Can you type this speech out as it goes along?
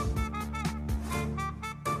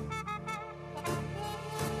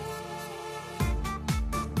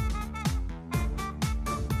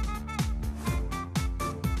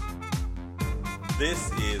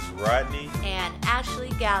This is Rodney and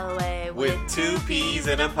Ashley Galloway with Two Peas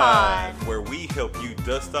in a Pod, where we help you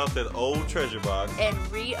dust off that old treasure box and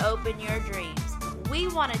reopen your dreams. We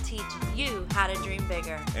want to teach you how to dream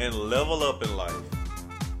bigger and level up in life.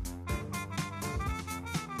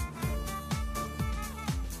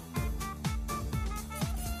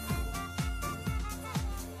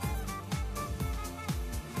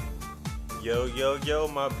 Yo, yo, yo,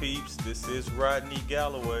 my peeps. This is Rodney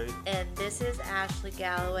Galloway. And this is Ashley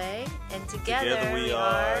Galloway. And together we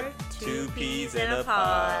are Two Peas in a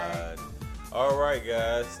Pod. All right,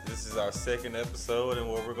 guys. This is our second episode,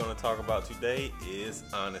 and what we're going to talk about today is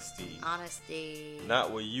honesty. Honesty.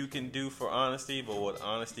 Not what you can do for honesty, but what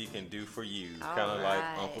honesty can do for you. All kind of right.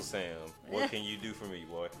 like Uncle Sam. What can you do for me,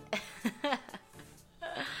 boy?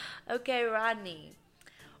 Okay, Rodney.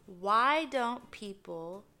 Why don't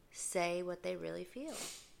people say what they really feel?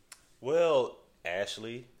 Well,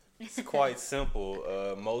 Ashley, it's quite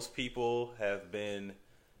simple. Most people have been,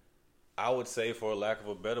 I would say, for lack of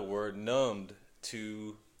a better word, numbed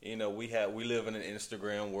to, we live in an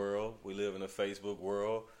Instagram world. We live in a Facebook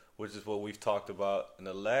world, which is what we've talked about in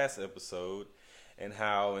the last episode, and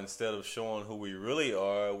how instead of showing who we really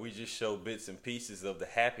are, we just show bits and pieces of the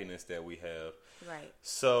happiness that we have. Right.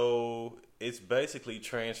 So it's basically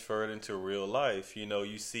transferred into real life.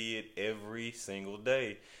 You see it every single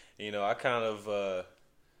day. I kind of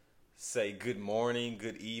say good morning,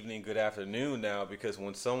 good evening, good afternoon now, because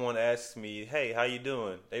when someone asks me, hey, how you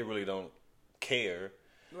doing? They really don't care.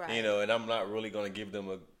 Right. And I'm not really going to give them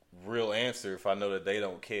a real answer if I know that they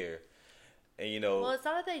don't care. And, well, it's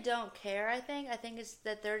not that they don't care, I think. I think it's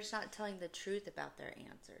that they're just not telling the truth about their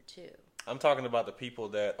answer, too. I'm talking about the people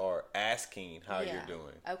that are asking how you're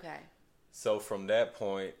doing. Okay. So from that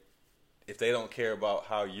point, if they don't care about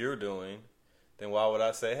how you're doing, then why would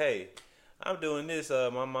I say, hey, I'm doing this,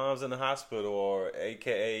 my mom's in the hospital, or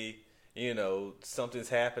AKA, something's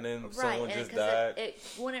happening, right. someone and just died. It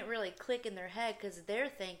wouldn't really click in their head because they're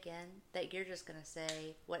thinking that you're just going to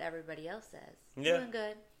say what everybody else says. Yeah. Doing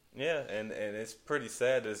good. Yeah, and it's pretty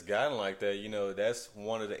sad that it's gotten like that. That's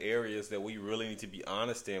one of the areas that we really need to be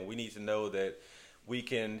honest in. We need to know that we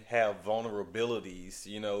can have vulnerabilities,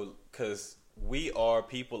 because we are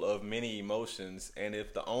people of many emotions. And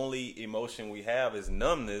if the only emotion we have is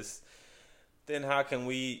numbness, then how can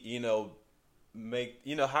we,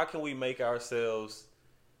 how can we make ourselves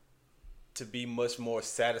to be much more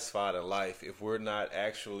satisfied in life if we're not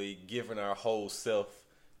actually giving our whole self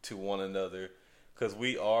to one another? Because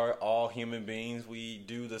we are all human beings. We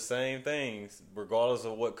do the same things. Regardless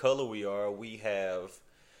of what color we are, we have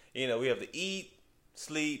to eat,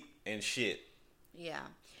 sleep, and shit. Yeah.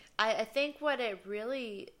 I think what it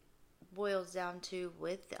really boils down to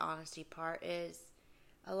with the honesty part is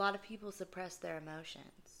a lot of people suppress their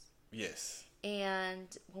emotions. Yes.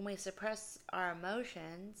 And when we suppress our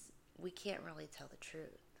emotions, we can't really tell the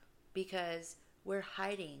truth because we're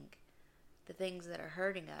hiding the things that are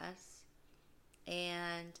hurting us.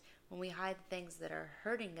 And when we hide the things that are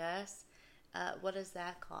hurting us, what does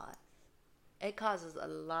that cause? It causes a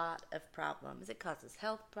lot of problems. It causes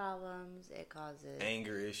health problems. It causes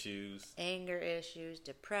anger issues,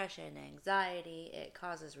 depression, anxiety. It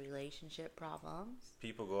causes relationship problems.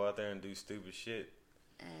 People go out there and do stupid shit.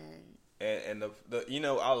 And the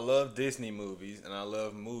I love Disney movies and I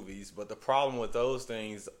love movies, but the problem with those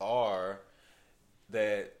things are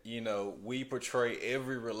that, we portray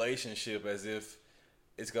every relationship as if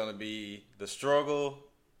it's going to be the struggle,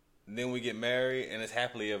 and then we get married, and it's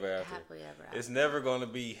happily ever after. Happily ever after. It's never going to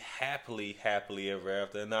be happily ever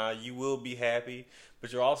after. Now, you will be happy,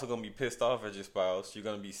 but you're also going to be pissed off at your spouse. You're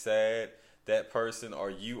going to be sad. That person or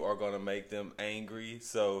you are going to make them angry.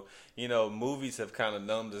 So, movies have kind of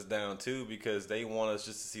numbed us down, too, because they want us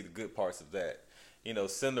just to see the good parts of that.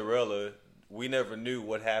 Cinderella, we never knew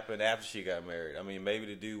what happened after she got married. I mean, maybe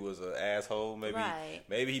the dude was an asshole.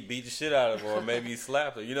 Maybe he beat the shit out of her, or maybe he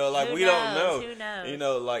slapped her. We don't know. Who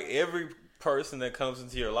knows? Every person that comes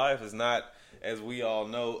into your life is not, as we all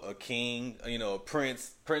know, a king, a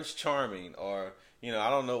Prince Charming, or, I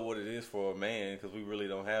don't know what it is for a man, because we really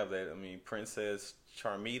don't have that. I mean, Princess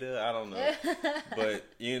Charmita, I don't know. But,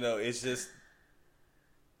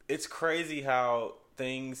 it's crazy how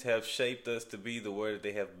things have shaped us to be the way that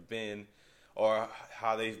they have been, or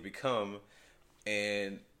how they've become,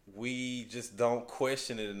 and we just don't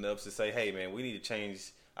question it enough to say, hey, man, we need to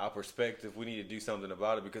change our perspective. We need to do something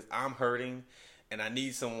about it because I'm hurting, and I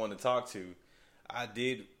need someone to talk to. I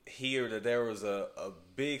did hear that there was a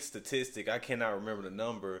big statistic, I cannot remember the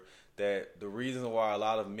number, that the reason why a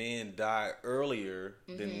lot of men die earlier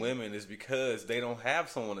than women is because they don't have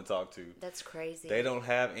someone to talk to. That's crazy. They don't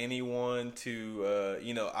have anyone to,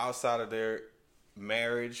 outside of their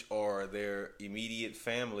marriage or their immediate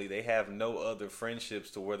family. They have no other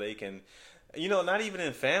friendships to where they can, not even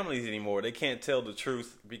in families anymore. They can't tell the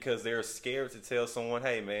truth because they're scared to tell someone,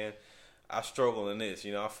 hey, man, I struggle in this.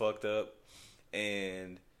 I fucked up.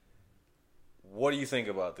 And what do you think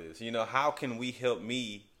about this? How can we help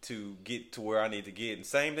me to get to where I need to get? And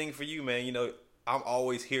same thing for you, man. I'm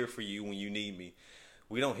always here for you when you need me.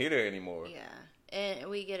 We don't hear that anymore. Yeah. And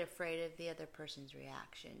we get afraid of the other person's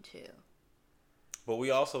reaction, too. But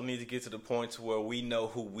we also need to get to the point to where we know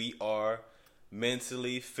who we are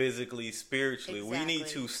mentally, physically, spiritually. Exactly. We need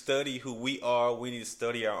to study who we are. We need to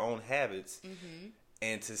study our own habits.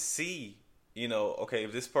 And to see, okay,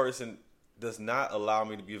 if this person does not allow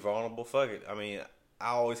me to be vulnerable, fuck it. I mean, I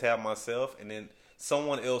always have myself, and then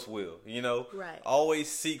someone else will, Right. Always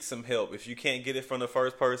seek some help. If you can't get it from the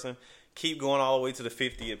first person, keep going all the way to the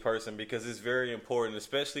 50th person, because it's very important,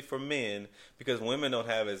 especially for men, because women don't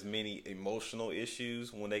have as many emotional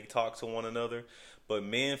issues when they talk to one another. But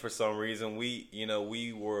men, for some reason,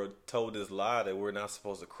 we were told this lie that we're not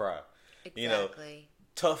supposed to cry. Exactly.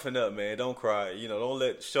 Toughen up, man. Don't cry.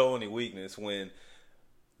 Don't show any weakness. When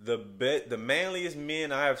the manliest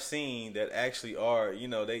men I have seen that actually are,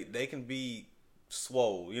 they can be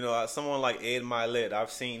swole. Someone like Ed Milet,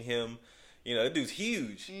 I've seen him. That dude's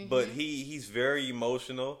huge, but he's very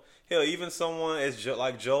emotional. Hell, even someone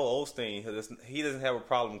like Joel Osteen, he doesn't have a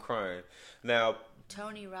problem crying. Now,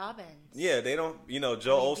 Tony Robbins. Yeah, they don't.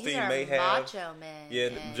 Joel Osteen may have macho men. Yeah,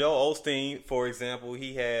 Joel Osteen, for example,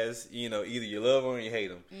 he has either you love him or you hate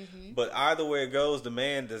him. But either way it goes, the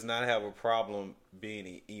man does not have a problem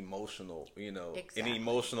being emotional. An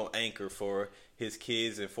emotional anchor for his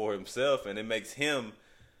kids and for himself, and it makes him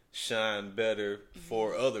shine better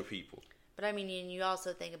for other people. But I mean, you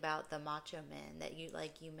also think about the macho men that you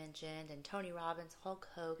mentioned, and Tony Robbins, Hulk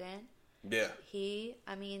Hogan. Yeah.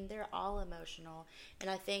 They're all emotional. And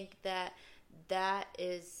I think that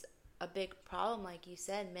is a big problem. Like you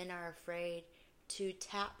said, men are afraid to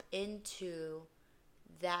tap into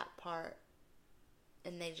that part,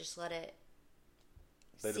 and they just let it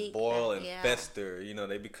boil and fester.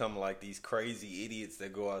 They become like these crazy idiots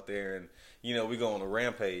that go out there and, we go on a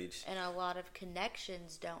rampage. And a lot of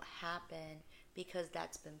connections don't happen because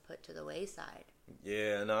that's been put to the wayside.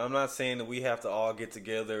 Yeah, no, I'm not saying that we have to all get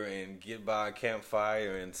together and get by a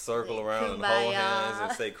campfire and circle around and hold hands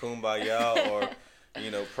and say kumbaya or,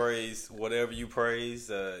 praise whatever you praise.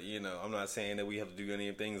 I'm not saying that we have to do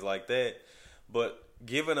any things like that. But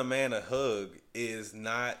giving a man a hug is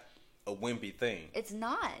not a wimpy thing. It's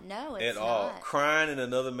not. No, it's at all. Crying in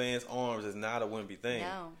another man's arms is not a wimpy thing.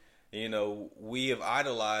 No. We have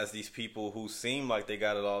idolized these people who seem like they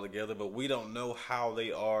got it all together, but we don't know how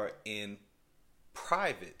they are in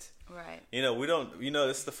private. Right. We don't,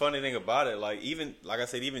 it's the funny thing about it. Like I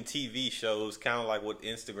said, even TV shows, kind of like what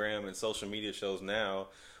Instagram and social media shows now,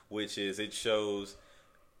 which is it shows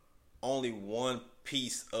only one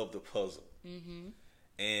piece of the puzzle.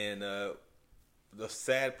 And the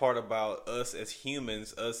sad part about us as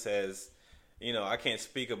humans, us as, I can't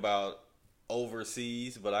speak about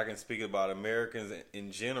overseas, but I can speak about Americans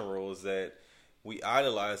in general, is that we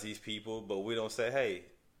idolize these people, but we don't say, hey,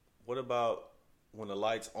 what about when the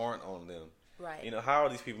lights aren't on them? Right. How are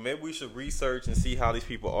these people? Maybe we should research and see how these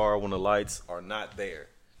people are when the lights are not there.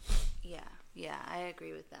 Yeah, I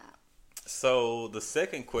agree with that. So the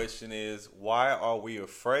second question is, why are we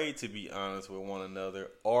afraid to be honest with one another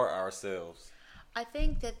or ourselves? I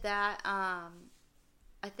think that I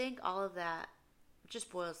think all of that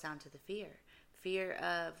just boils down to the fear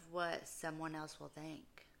of what someone else will think.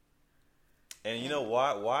 And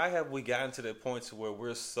why have we gotten to that point to where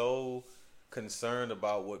we're so concerned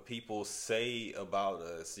about what people say about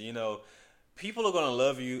us? People are going to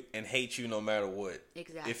love you and hate you no matter what.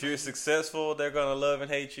 Exactly. If you're successful, they're going to love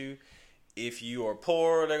and hate you. If you are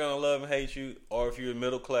poor, they're going to love and hate you. Or if you're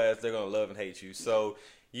middle class, they're going to love and hate you. So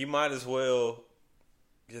you might as well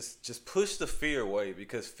just push the fear away,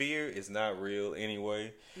 because fear is not real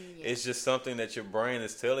anyway. Yeah. It's just something that your brain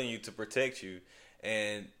is telling you to protect you.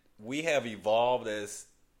 And we have evolved as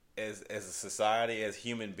a society, as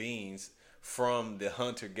human beings, from the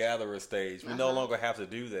hunter-gatherer stage. We no longer have to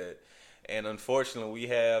do that. And unfortunately, we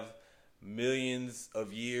have millions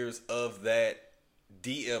of years of that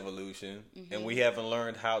de-evolution, and we haven't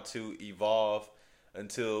learned how to evolve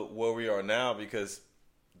until where we are now, because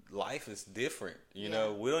life is different. We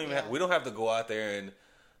don't have to go out there and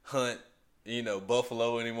hunt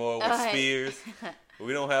buffalo anymore with spears.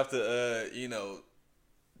 We don't have to,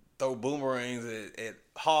 throw boomerangs at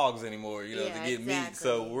hogs anymore, to get meat.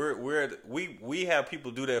 So we have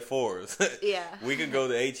people do that for us. Yeah. We can go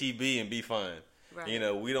to HEB and be fine.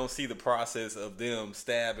 Right. We don't see the process of them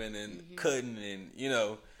stabbing and cutting,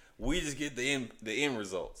 and we just get the end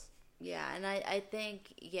results. Yeah, and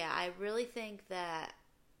I really think that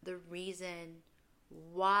the reason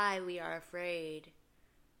why we are afraid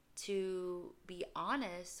to be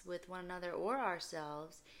honest with one another or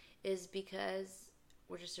ourselves is because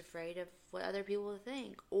we're just afraid of what other people will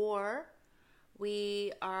think, or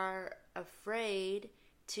we are afraid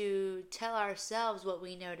to tell ourselves what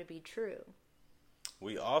we know to be true.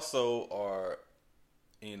 We also are,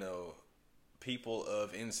 people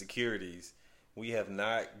of insecurities. We have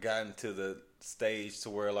not gotten to the stage to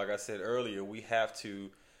where, like I said earlier, we have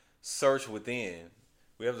to search within.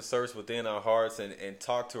 We have to search within our hearts and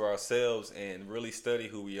talk to ourselves and really study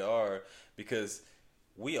who we are, because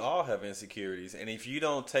we all have insecurities. And if you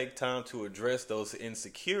don't take time to address those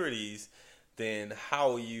insecurities, then how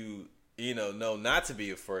will you, know not to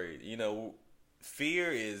be afraid?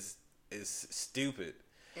 Fear is stupid.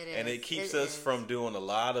 And it keeps us from doing a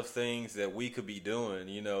lot of things that we could be doing,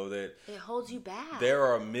 that it holds you back. There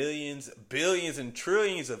are millions, billions, and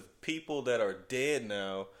trillions of people that are dead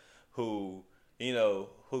now who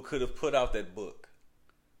could have put out that book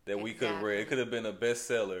that we could have read. It could have been a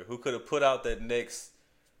bestseller. Who could have put out that next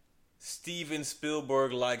Steven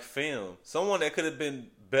Spielberg-like film. Someone that could have been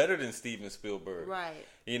better than Steven Spielberg. Right.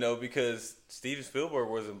 Because Steven Spielberg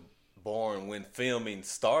wasn't born when filming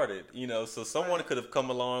started, so someone could have come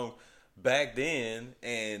along back then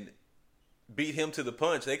and beat him to the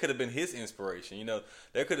punch. They could have been his inspiration.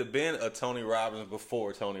 There could have been a Tony Robbins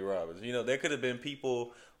before Tony Robbins. There could have been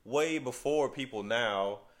people way before people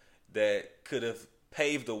now that could have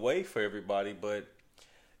paved the way for everybody, but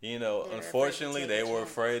unfortunately they were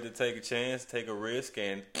afraid to take a chance, take a risk,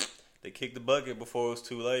 and they kicked the bucket before it was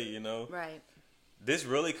too late. Right. This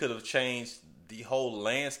really could have changed the whole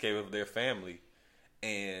landscape of their family.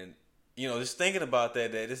 And just thinking about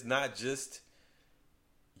that it's not just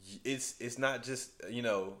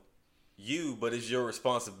you, but it's your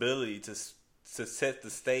responsibility to set the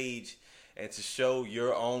stage and to show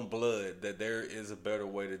your own blood that there is a better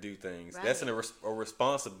way to do things. Right. That's a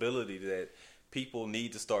responsibility that people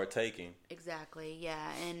need to start taking. Exactly. Yeah,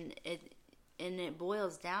 and it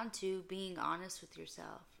boils down to being honest with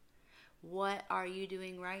yourself. What are you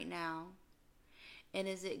doing right now? And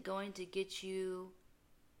is it going to get you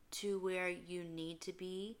to where you need to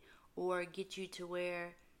be, or get you to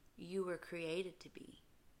where you were created to be?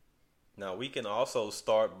 Now, we can also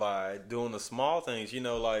start by doing the small things.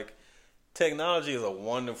 Like technology is a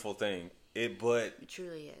wonderful thing. But it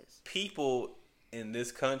truly is. People in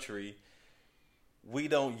this country, we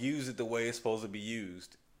don't use it the way it's supposed to be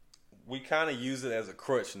used. We kind of use it as a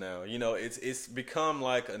crutch now. It's become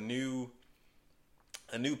like a new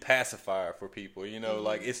pacifier for people.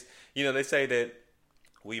 Like it's they say that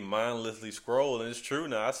we mindlessly scroll, and it's true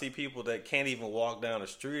now. I see people that can't even walk down the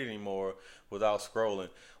street anymore without scrolling.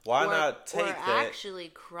 Why not take that? Actually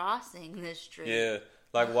crossing the street. Yeah,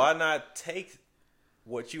 like why not take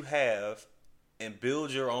what you have and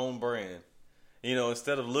build your own brand?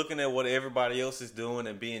 Instead of looking at what everybody else is doing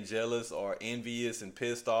and being jealous or envious and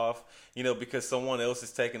pissed off, because someone else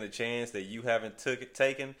is taking a chance that you haven't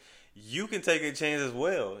taken. You can take a chance as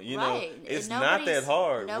well. Right. It's not that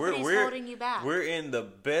hard. Nobody's holding you back. We're in the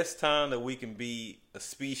best time that we can be a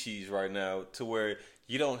species right now, to where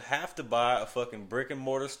you don't have to buy a fucking brick and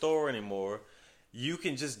mortar store anymore. You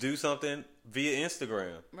can just do something via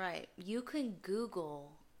Instagram. Right. You can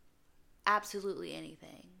Google absolutely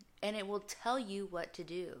anything, and it will tell you what to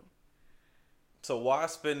do. So why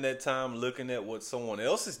spend that time looking at what someone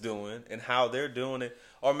else is doing and how they're doing it?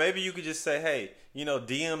 Or maybe you could just say, hey,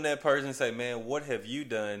 DM that person and say, man, what have you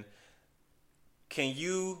done? Can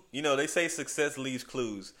you, they say success leaves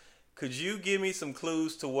clues. Could you give me some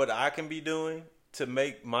clues to what I can be doing to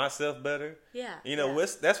make myself better? Yeah.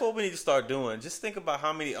 That's what we need to start doing. Just think about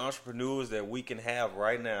how many entrepreneurs that we can have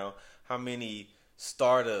right now, how many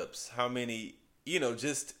startups, how many,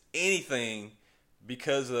 just anything,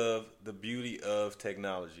 because of the beauty of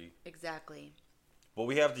technology. Exactly. But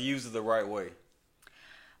we have to use it the right way.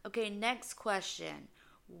 Okay, next question.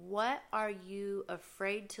 What are you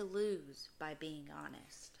afraid to lose by being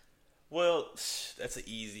honest? Well, that's an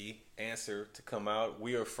easy answer to come out.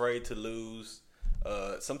 We are afraid to lose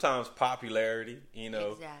sometimes popularity,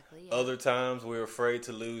 Exactly. Yeah. Other times we're afraid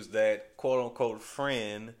to lose that quote-unquote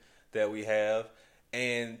friend that we have.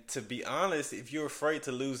 And to be honest, if you're afraid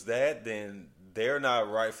to lose that, then they're not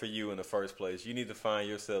right for you in the first place. You need to find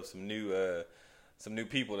yourself some new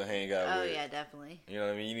people to hang out with. Oh yeah, definitely. You know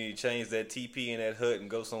what I mean? You need to change that TP in that hut and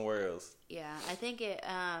go somewhere else. Yeah, I think it.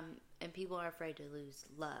 And people are afraid to lose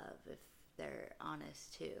love if they're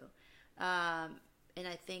honest too. And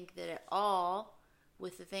I think that it all,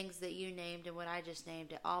 with the things that you named and what I just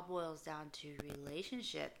named, it all boils down to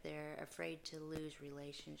relationship. They're afraid to lose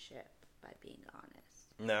relationship by being honest.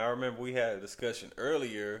 Now, I remember we had a discussion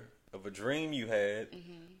earlier of a dream you had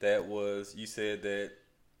that was, you said that,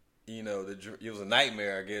 you know, it was a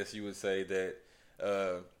nightmare, I guess you would say,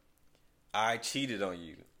 that I cheated on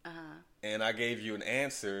you. And I gave you an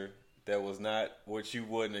answer that was not what you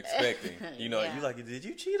wasn't expecting. You know, you like, did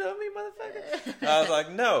you cheat on me, motherfucker? I was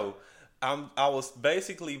like, no. I was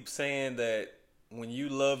basically saying that when you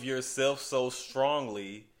love yourself so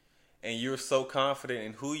strongly and you're so confident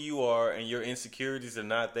in who you are and your insecurities are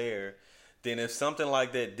not there, then if something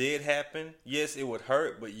like that did happen, yes, it would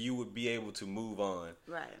hurt, but you would be able to move on.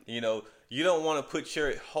 Right. You know, you don't want to put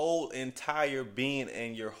your whole entire being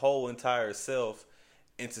and your whole entire self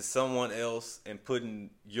into someone else and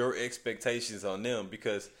putting your expectations on them,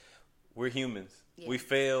 because we're humans. Yeah. We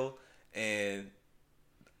fail, and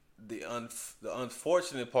the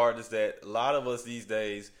unfortunate part is that a lot of us these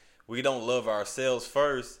days, we don't love ourselves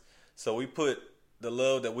first, so we put the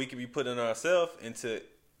love that we could be putting in ourselves into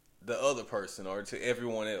the other person or to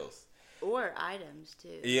everyone else. Or items,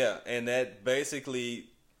 too. Yeah, and that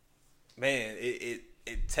basically, man,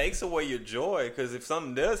 it takes away your joy, because if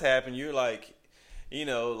something does happen, you're like, you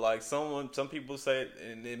know, like some people say,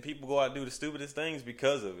 and then people go out and do the stupidest things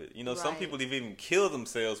because of it. You know, some people have even killed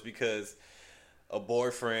themselves because a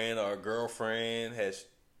boyfriend or a girlfriend has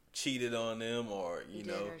cheated on them, or you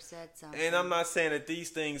know, or said something. And I'm not saying that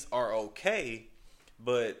these things are okay,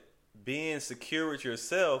 but being secure with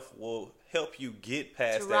yourself will help you get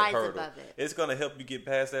past that hurdle. Above it. It's going to help you get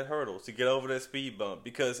past that hurdle, to get over that speed bump,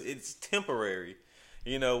 because it's temporary.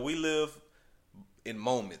 You know, we live in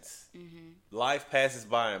moments. Life passes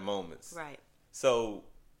by in moments. Right. So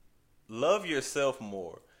love yourself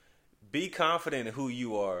more. Be confident in who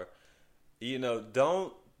you are. You know,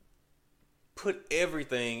 don't put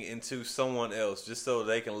everything into someone else just so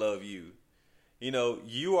they can love you. You know,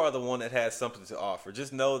 you are the one that has something to offer.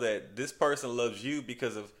 Just know that this person loves you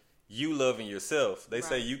because of you loving yourself. They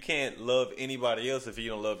say you can't love anybody else if you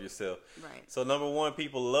don't love yourself. Right. So number one,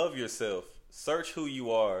 people, love yourself. Search who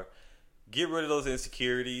you are. Get rid of those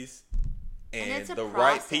insecurities, and the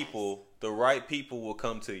right people will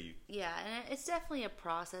come to you. Yeah, and it's definitely a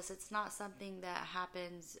process. It's not something that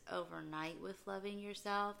happens overnight with loving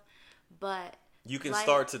yourself, but you can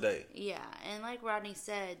start today. Yeah, and like Rodney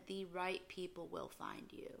said, the right people will find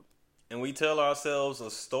you. And we tell ourselves a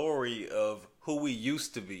story of who we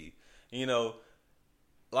used to be. You know,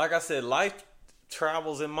 like I said, life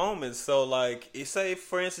travels in moments. So like, say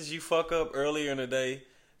for instance you fuck up earlier in the day,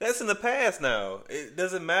 that's in the past now. It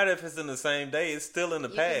doesn't matter if it's in the same day. It's still in the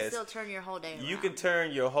past. You can still turn your whole day around. You can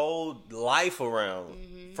turn your whole life around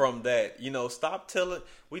from that. You know, stop telling.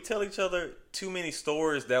 We tell each other too many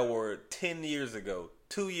stories that were 10 years ago,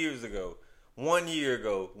 2 years ago, 1 year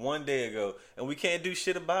ago, 1 day ago, and we can't do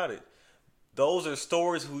shit about it. Those are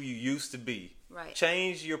stories who you used to be. Right.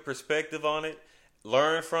 Change your perspective on it,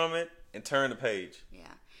 learn from it, and turn the page. Yeah.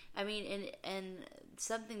 I mean, and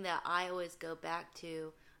something that I always go back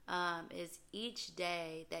to is each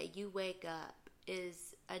day that you wake up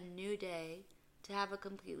is a new day to have a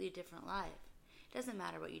completely different life. It doesn't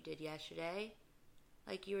matter what you did yesterday.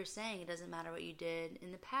 Like you were saying, it doesn't matter what you did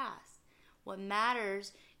in the past. What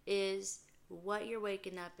matters is what you're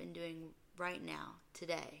waking up and doing right now,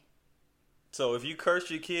 today. So if you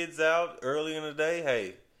curse your kids out early in the day,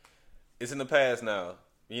 hey, it's in the past now.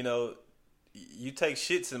 You know, you take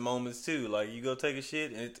shits in moments too. Like you go take a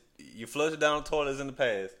shit and you flush it down the toilet, it's in the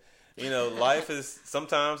past. You know, life is,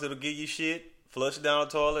 sometimes it'll give you shit, flush it down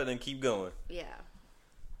the toilet and keep going. Yeah.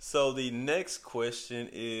 So the next question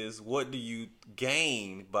is, what do you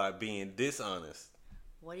gain by being dishonest?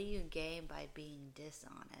 What do you gain by being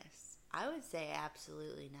dishonest? I would say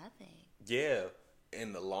absolutely nothing. Yeah,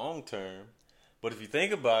 in the long term. But if you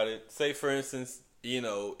think about it, say for instance, you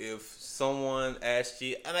know, if someone asked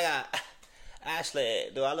you, oh my God, Ashley,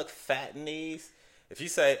 do I look fat in these? If you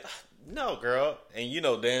say, no, girl, and you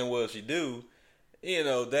know damn well she do, you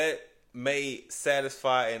know, that may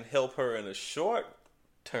satisfy and help her in the short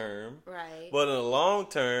term. Right. But in the long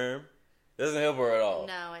term, it doesn't help her at all.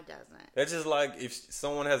 No, it doesn't. That's just like if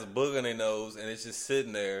someone has a booger in their nose and it's just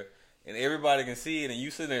sitting there and everybody can see it and you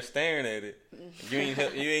sitting there staring at it. You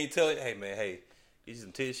ain't telling, hey man, hey, get you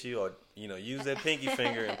some tissue, or use that pinky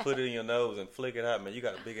finger and put it in your nose and flick it out, man. You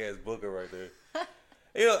got a big ass booger right there.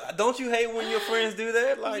 Don't you hate when your friends do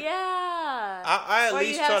that? Like, yeah. I at or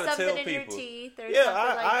least you have try to tell in people. Your teeth or yeah, something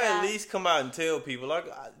like I that. at least come out and tell people. Like,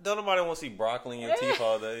 don't nobody want to see broccoli in your teeth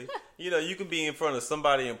all day. You can be in front of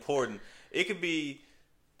somebody important. It could be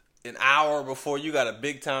an hour before you got a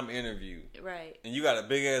big time interview, right? And you got a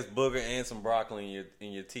big ass booger and some broccoli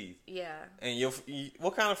in your teeth. Yeah. And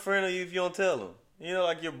what kind of friend are you if you don't tell them?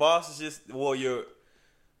 Like your boss is just your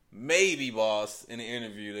maybe boss in the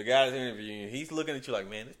interview. The guy that's interviewing you, he's looking at you like,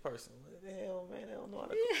 man, this person, what the hell, man, they don't know how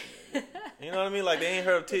to. You know what I mean? Like they ain't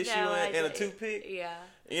heard of tissue and a toothpick. Yeah.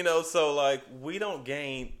 So like we don't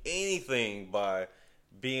gain anything by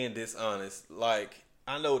being dishonest. Like.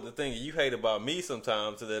 I know the thing you hate about me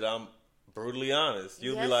sometimes is that I'm brutally honest.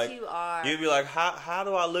 You'll be like, you are. You'll be like, how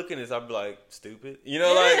do I look in this? I'll be like, stupid.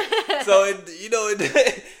 Like so.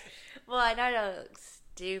 It. Well, I know I don't look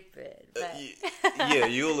stupid, but yeah,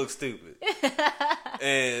 you'll look stupid.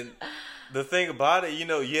 And the thing about it,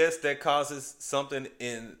 yes, that causes something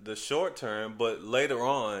in the short term, but later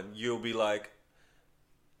on, you'll be like,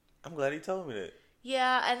 I'm glad he told me that.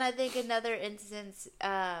 Yeah, and I think another instance.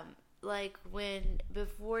 Like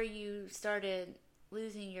before you started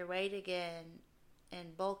losing your weight again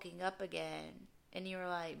and bulking up again, and you were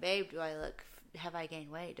like, babe, have I gained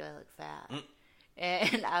weight? Do I look fat?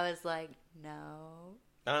 And I was like, no.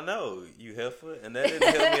 I know, you heifer, and that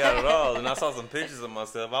didn't help me out at all. And I saw some pictures of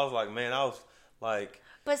myself. I was like, man, I was like...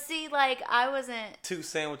 But see, like, I wasn't... 2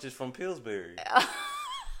 sandwiches from Pillsbury.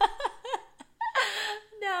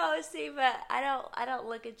 No, see, but I don't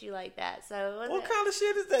look at you like that. So what kind of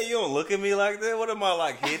shit is that? You don't look at me like that. What am I,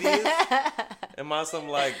 like, hideous? Am I some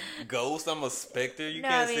like ghost? I'm a specter. You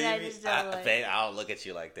can't see me. I don't look at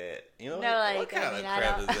you like that. What kind of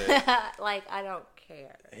crap is that? Like I don't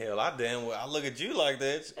care. Hell, I look at you like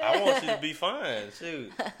that. I want you to be fine.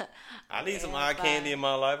 Shoot, I need some eye candy in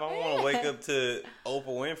my life. I want to wake up to Oprah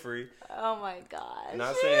Winfrey. Oh my gosh.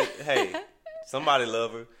 Not saying, hey, somebody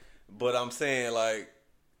love her, but I'm saying like.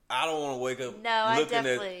 I don't want to wake up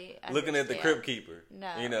looking at the Crypt Keeper. No.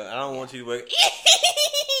 I don't want you to wake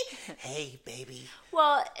hey, baby.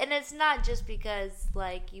 Well, and it's not just because,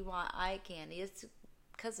 like, you want eye candy. It's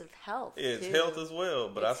because of health, it's health as well,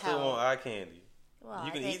 but I still want eye candy. Well,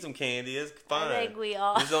 you can eat some candy. It's fine. I think we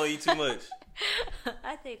all... Just don't eat too much.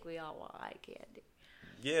 I think we all want eye candy.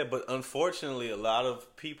 Yeah, but unfortunately, a lot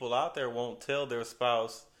of people out there won't tell their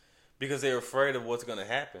spouse because they're afraid of what's going to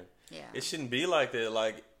happen. Yeah. It shouldn't be like that.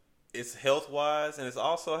 Like, it's health-wise, and it's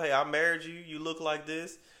also, hey, I married you. You look like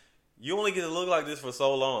this. You only get to look like this for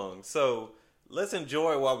so long. So let's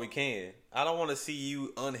enjoy it while we can. I don't want to see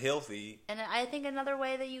you unhealthy. And I think another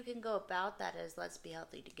way that you can go about that is let's be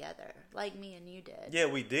healthy together, like me and you did. Yeah,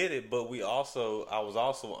 we did it, but I was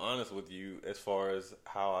also honest with you as far as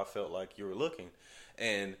how I felt like you were looking.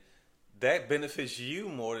 And that benefits you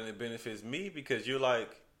more than it benefits me because you're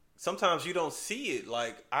like, sometimes you don't see it.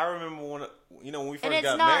 Like, I remember when we first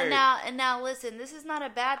got married. Now listen, this is not a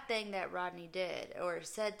bad thing that Rodney did or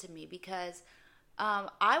said to me because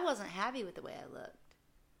I wasn't happy with the way I looked.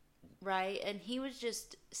 Right? And he was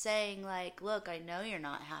just saying, like, look, I know you're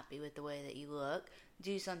not happy with the way that you look.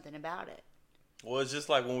 Do something about it. Well, it's just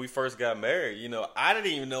like when we first got married. I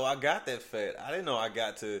didn't even know I got that fat. I didn't know I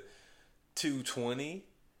got to 220.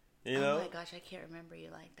 Oh my gosh, I can't remember you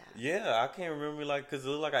like that. Yeah, I can't remember because it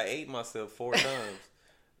looked like I ate myself 4 times.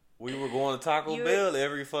 We were going to Taco Bell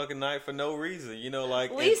every fucking night for no reason,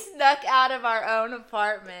 we snuck out of our own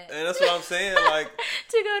apartment, and that's what I'm saying, like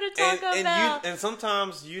to go to Taco Bell. And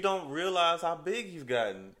sometimes you don't realize how big you've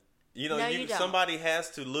gotten. You don't. Somebody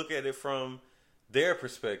has to look at it from their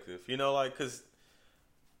perspective. Because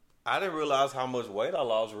I didn't realize how much weight I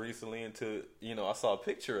lost recently until I saw a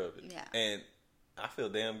picture of it. Yeah, and I feel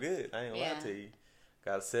damn good. I ain't gonna lie to you.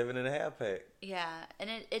 Got a 7.5 pack. Yeah, and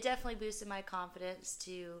it definitely boosted my confidence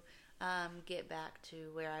to get back to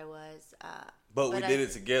where I was. But we did it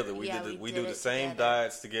together. We do the same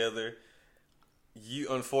diets together. You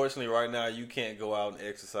unfortunately right now you can't go out and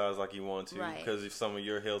exercise like you want to because of some of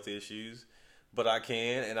your health issues. But I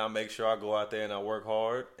can, and I make sure I go out there and I work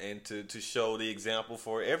hard and to show the example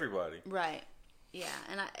for everybody. Right. Yeah,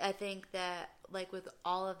 and I think that, like, with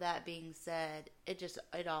all of that being said,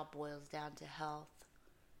 it all boils down to health.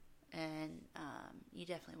 And you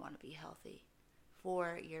definitely want to be healthy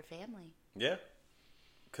for your family. Yeah,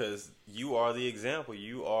 because you are the example.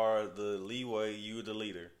 You are the leeway. You're the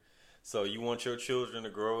leader. So you want your children to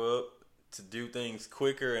grow up to do things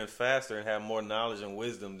quicker and faster and have more knowledge and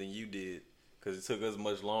wisdom than you did because it took us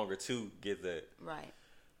much longer to get that. Right.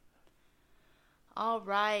 All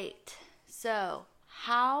right. So,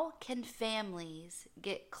 How can families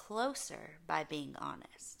get closer by being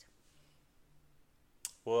honest?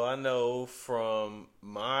 Well, I know from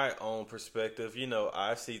my own perspective,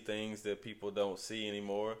 I see things that people don't see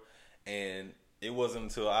anymore. And it wasn't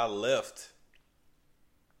until I left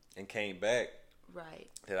and came back Right.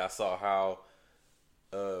 that I saw how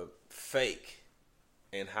fake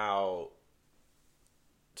and how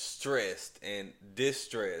stressed and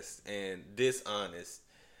distressed and dishonest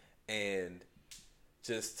and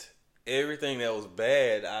just everything that was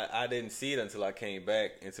bad. I didn't see it until I came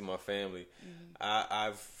back into my family.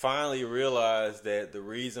 I finally realized that the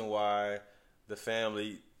reason why the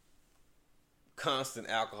family, constant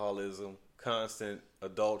alcoholism, constant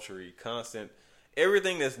adultery, constant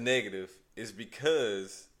everything that's negative, is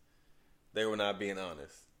because they were not being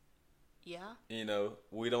honest. Yeah. They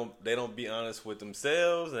don't be honest with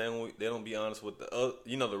themselves, and they don't be honest with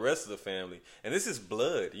the rest of the family. And this is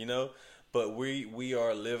blood, but we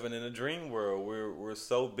are living in a dream world. We're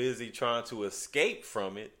so busy trying to escape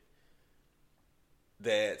from it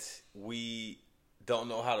that we don't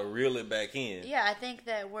know how to reel it back in. Yeah, I think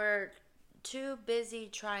that we're too busy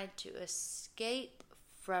trying to escape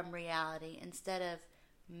from reality instead of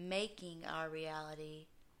making our reality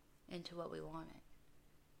into what we want it.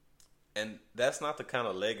 And that's not the kind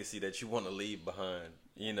of legacy that you want to leave behind,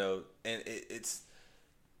 And it's.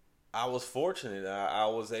 I was fortunate. I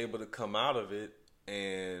was able to come out of it,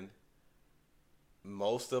 and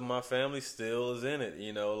most of my family still is in it.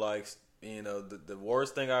 The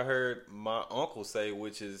worst thing I heard my uncle say,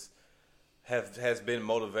 which has been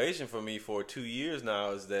motivation for me for 2 years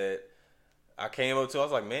now, is that I came up to, I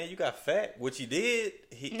was like, man, you got fat, which he did.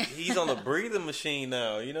 He's on a breathing machine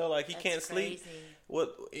now, he That's can't sleep. crazy.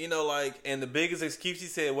 What, and the biggest excuse he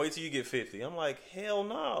said, wait till you get 50. I'm like, hell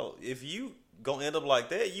no. If you gonna end up like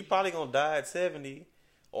that, you probably gonna die at 70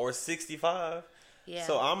 or 65. Yeah.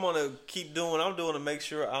 So I'm gonna keep doing what I'm doing to make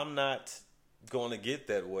sure I'm not gonna get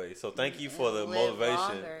that way. So thank you for the live motivation.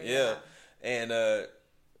 longer, yeah. And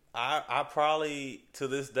I probably to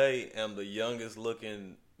this day am the youngest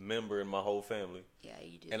looking member in my whole family. Yeah,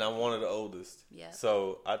 you do. And I'm one of the oldest. Yeah.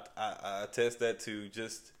 So I attest that to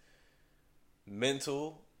just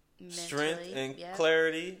mental strength and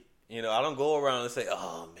clarity. I don't go around and say,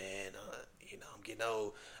 oh man, I'm getting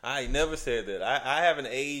old. I ain't never said that. I haven't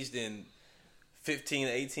aged in 15,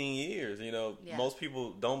 18 years. Yeah. Most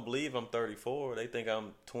people don't believe I'm 34. They think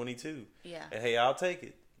I'm 22. Yeah. And hey, I'll take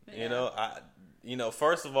it. Yeah.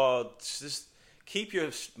 First of all, just keep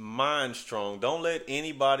your mind strong. Don't let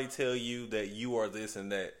anybody tell you that you are this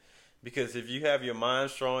and that. Because if you have your mind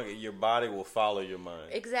strong, your body will follow your mind.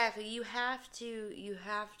 Exactly. You have to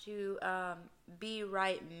be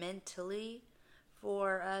right mentally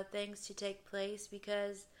for things to take place,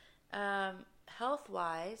 because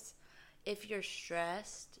health-wise, if you're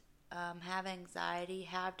stressed, have anxiety,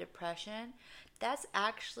 have depression, that's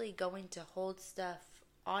actually going to hold stuff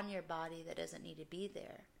on your body that doesn't need to be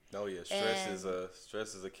there. Oh yeah, stress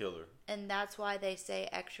is a killer. And that's why they say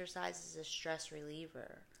exercise is a stress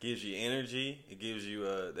reliever. Gives you energy. It gives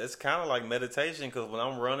you that's kind of like meditation, because when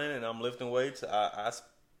I'm running and I'm lifting weights, I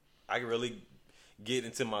really get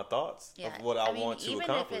into my thoughts of what I want to accomplish.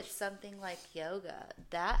 Even if it's something like yoga,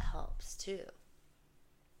 that helps too.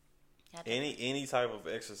 Any type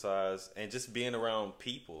of exercise and just being around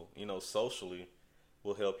people, socially,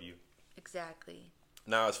 will help you. Exactly.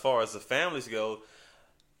 Now, as far as the families go,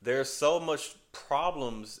 there's so much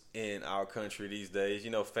problems in our country these days.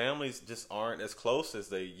 Families just aren't as close as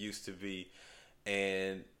they used to be.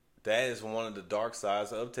 And that is one of the dark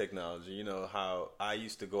sides of technology. How I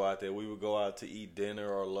used to go out there. We would go out to eat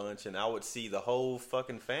dinner or lunch, and I would see the whole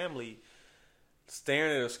fucking family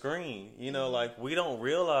staring at a screen. Like, we don't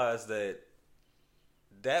realize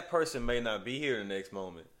that person may not be here the next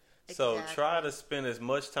moment. Exactly. So try to spend as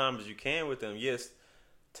much time as you can with them. Yes,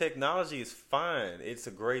 technology is fine. It's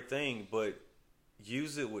a great thing, but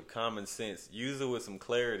use it with common sense. Use it with some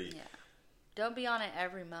clarity. Yeah. Don't be on it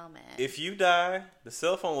every moment. If you die, the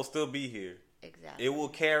cell phone will still be here. Exactly. It will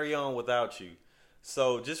carry on without you.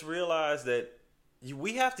 So just realize that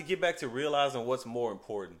we have to get back to realizing what's more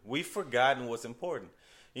important. We've forgotten what's important.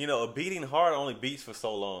 A beating heart only beats for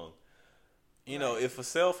so long. If a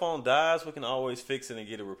cell phone dies, we can always fix it and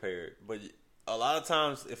get it repaired. But a lot of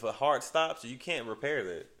times, if a heart stops, you can't repair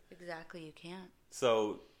that. Exactly, you can't.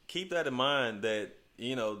 So keep that in mind, that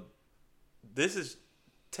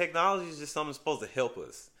technology is just something supposed to help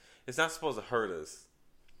us. It's not supposed to hurt us.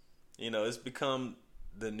 It's become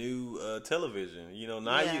the new television.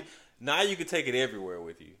 Now you can take it everywhere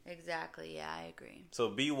with you. Exactly. Yeah, I agree. So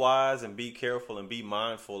be wise and be careful and be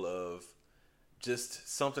mindful of just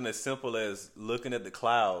something as simple as looking at the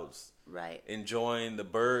clouds, Right. enjoying the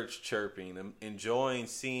birds chirping, enjoying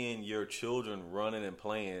seeing your children running and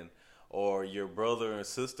playing, or your brother and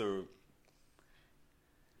sister,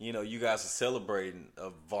 you guys are celebrating a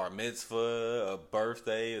bar mitzvah, a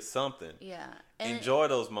birthday, or something. Yeah. Enjoy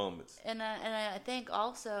those moments. And I think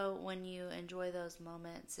also when you enjoy those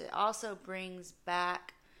moments, it also brings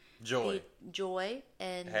back joy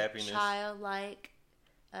and happiness, childlike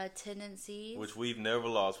tendencies, which we've never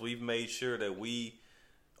lost. We've made sure that we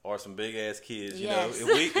are some big ass kids. Yes. If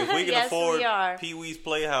we can Yes, afford we are. Pee Wee's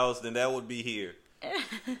Playhouse, then that would be here.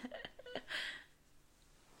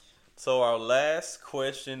 So our last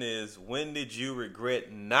question is: when did you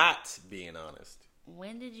regret not being honest?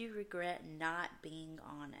 When did you regret not being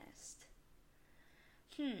honest?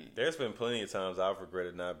 There's been plenty of times I've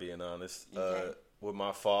regretted not being honest. Okay. With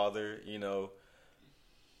my father,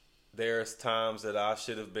 there's times that I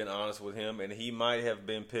should have been honest with him, and he might have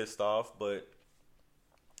been pissed off, but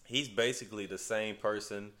he's basically the same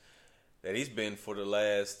person that he's been for the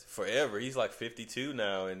last forever. He's like 52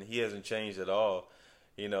 now, and he hasn't changed at all.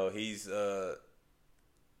 He's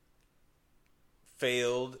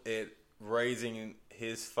failed at raising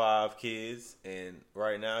his 5 kids, and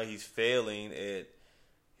right now he's failing at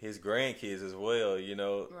his grandkids as well.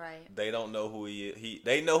 Right. They don't know who he is.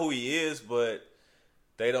 They know who he is, but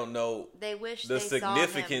they don't know They wish the they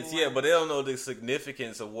significance. saw him more. Yeah, but they don't know the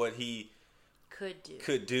significance of what he could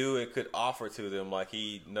do and could offer to them, like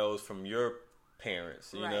he knows from your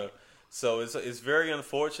parents. You Right. know, so it's very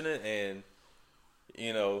unfortunate, and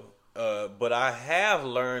but I have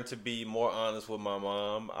learned to be more honest with my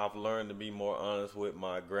mom. I've learned to be more honest with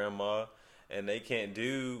my grandma, and they can't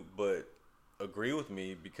do but agree with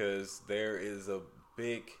me because there is a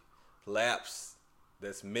big lapse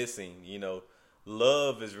that's missing.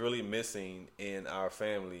 Love is really missing in our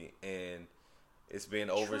family, and it's been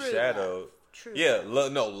overshadowed. True Yeah,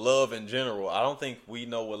 love. love in general. I don't think we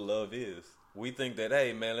know what love is. We think that,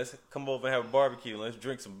 hey man, let's come over and have a barbecue and let's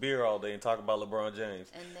drink some beer all day and talk about LeBron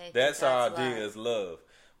James. And they think That's our that's idea love. is love.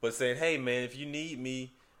 But saying, hey man, if you need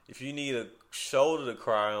me, if you need a shoulder to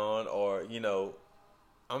cry on, or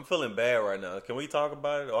I'm feeling bad right now, can we talk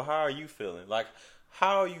about it? Or how are you feeling? Like,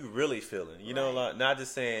 how are you really feeling? Right. Like, not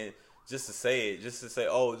just saying just to say it, just to say,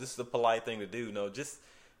 oh, this is the polite thing to do. No, just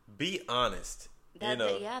be honest.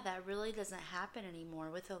 That really doesn't happen anymore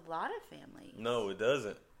with a lot of families. No, it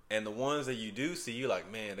doesn't. And the ones that you do see, you're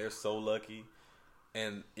like, man, they're so lucky.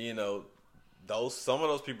 And some of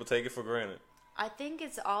those people take it for granted. I think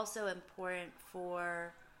it's also important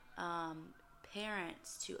for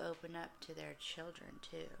parents to open up to their children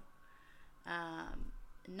too. I'm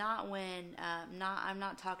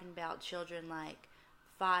not talking about children like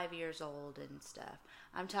 5 years old and stuff.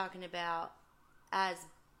 I'm talking about as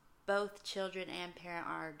both children and parent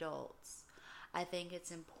are adults. I think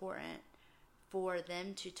it's important for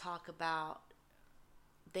them to talk about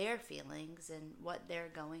their feelings and what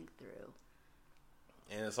they're going through.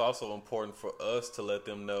 And it's also important for us to let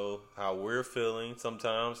them know how we're feeling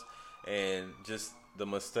sometimes, and just the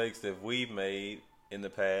mistakes that we've made in the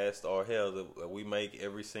past, or hell, that we make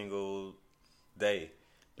every single day,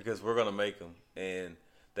 because we're going to make them. And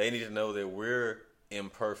they need to know that we're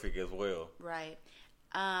imperfect as well. Right.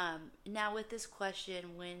 Now with this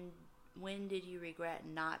question, when did you regret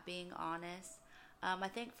not being honest? I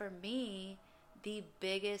think for me, the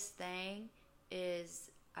biggest thing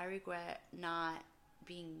is I regret not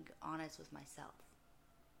being honest with myself,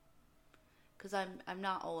 because I'm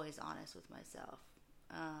not always honest with myself.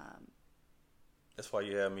 That's why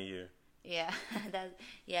you have me here. Yeah,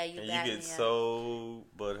 you. And back you me get up. so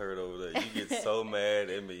butthurt over there. You get so mad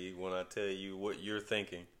at me when I tell you what you're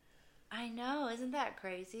thinking. I know, isn't that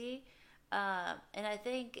crazy? And I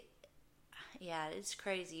think, it's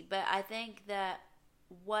crazy. But I think that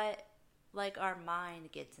our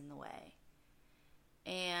mind gets in the way.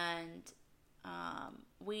 And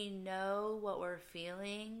we know what we're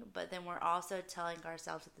feeling, but then we're also telling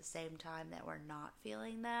ourselves at the same time that we're not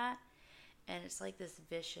feeling that. And it's like this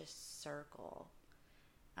vicious circle.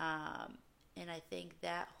 And I think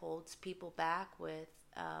that holds people back with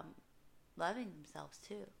loving themselves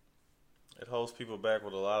too. It holds people back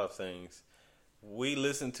with a lot of things. We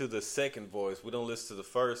listen to the second voice. We don't listen to the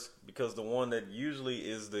first, because the one that usually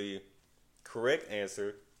is the correct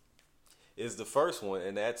answer is the first one.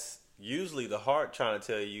 And that's usually the heart trying to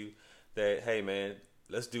tell you that, hey, man,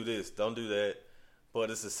 let's do this. Don't do that. But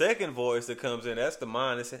it's the second voice that comes in. That's the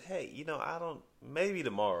mind that said, hey, maybe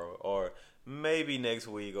tomorrow, or maybe next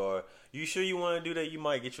week, or you sure you want to do that? You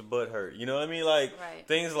might get your butt hurt. You know what I mean? Like, right.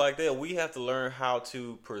 Things like that. We have to learn how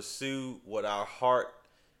to pursue what our heart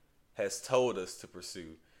has told us to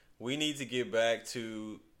pursue. We need to get back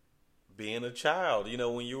to being a child. You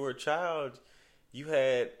know, when you were a child,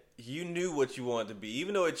 you knew what you wanted to be,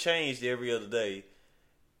 even though it changed every other day.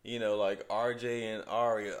 You know, like RJ and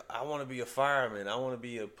Aria, I want to be a fireman. I want to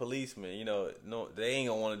be a policeman. You know, no, they ain't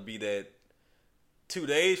gonna want to be that 2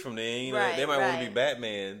 days from then. You know, they might want to be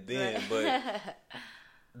Batman then, but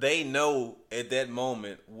they know at that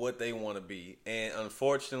moment what they want to be. And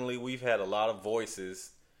unfortunately, we've had a lot of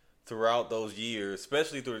voices throughout those years,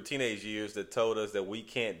 especially through the teenage years, that told us that we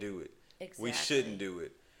can't do it. Exactly. We shouldn't do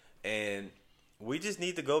it. And we just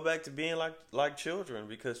need to go back to being like children,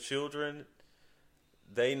 because children,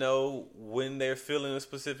 they know when they're feeling a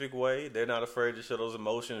specific way. They're not afraid to show those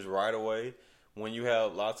emotions right away. When you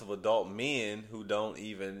have lots of adult men who don't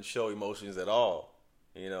even show emotions at all.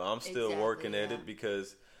 You know, I'm still working at it,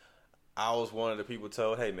 because I was one of the people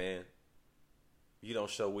told, hey, man, you don't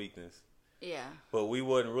show weakness. Yeah. But we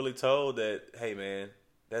wasn't really told that, hey, man,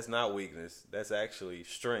 that's not weakness. That's actually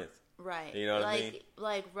strength. Right. You know what I mean?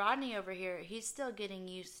 Like Rodney over here, he's still getting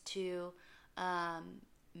used to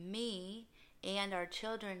me and our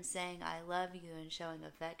children saying I love you and showing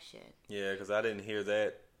affection. Yeah, because I didn't hear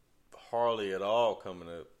that hardly at all coming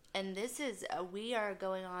up. And this is, we are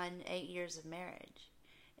going on 8 years of marriage.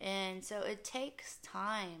 And so it takes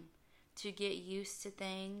time to get used to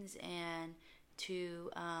things and to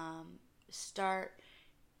start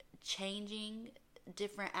changing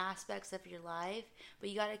different aspects of your life, but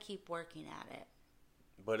you got to keep working at it.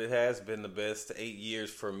 But it has been the best 8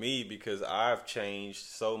 years for me, because I've changed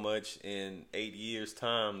so much in 8 years'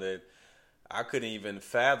 time that I couldn't even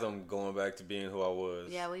fathom going back to being who I was.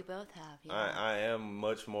 Yeah, we both have. Yeah. I am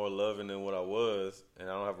much more loving than what I was, and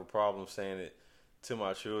I don't have a problem saying it to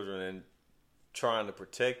my children and trying to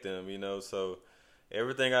protect them, you know. So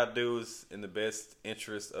everything I do is in the best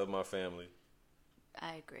interest of my family.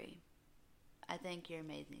 I agree. I think you're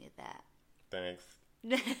amazing at that. Thanks.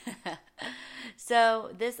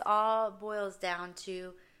 So this all boils down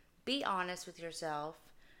to be honest with yourself.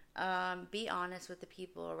 Be honest with the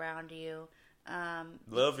people around you.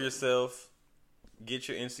 Love yourself. Get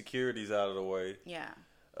your insecurities out of the way. Yeah.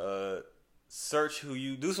 Search who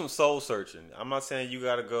you... Do some soul searching. I'm not saying you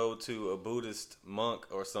got to go to a Buddhist monk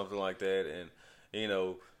or something like that and, you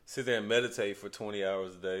know, sit there and meditate for 20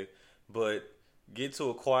 hours a day. But get to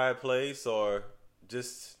a quiet place or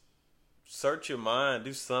just search your mind.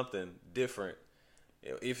 Do something different.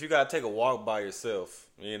 If you got to take a walk by yourself,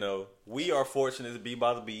 you know, we are fortunate to be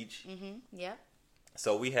by the beach. Mm-hmm. Yeah.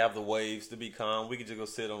 So we have the waves to be calm. We can just go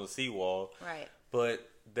sit on the seawall. Right. But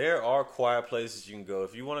there are quiet places you can go.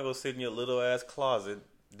 If you want to go sit in your little ass closet,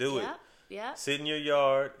 do it. Yeah. Sit in your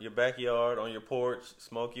yard, your backyard, on your porch,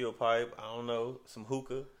 smoke you a pipe, I don't know, some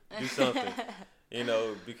hookah, do something. You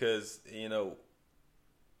know, because, you know,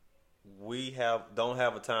 we don't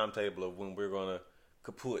have a timetable of when we're going to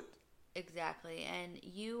kaput. Exactly. And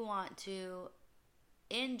you want to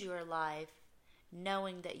end your life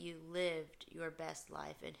knowing that you lived your best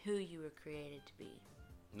life and who you were created to be.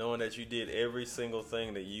 Knowing that you did every single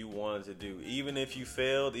thing that you wanted to do. Even if you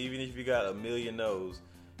failed, even if you got a million no's,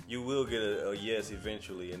 you will get a yes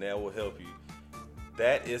eventually, and that will help you.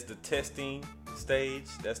 That is the testing stage.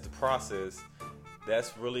 That's the process.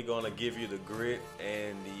 That's really going to give you the grit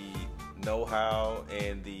and the know-how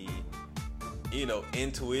and the, you know,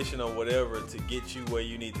 intuition or whatever to get you where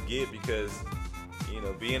you need to get, because, you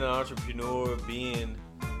know, being an entrepreneur, being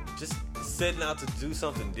just setting out to do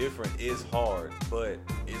something different is hard, but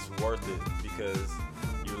it's worth it because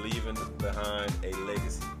you're leaving behind a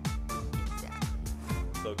legacy. Exactly.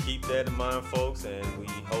 So keep that in mind, folks, and we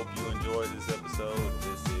hope you enjoyed this episode.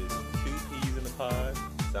 This is Two Peas in the Pod,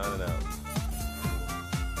 signing out.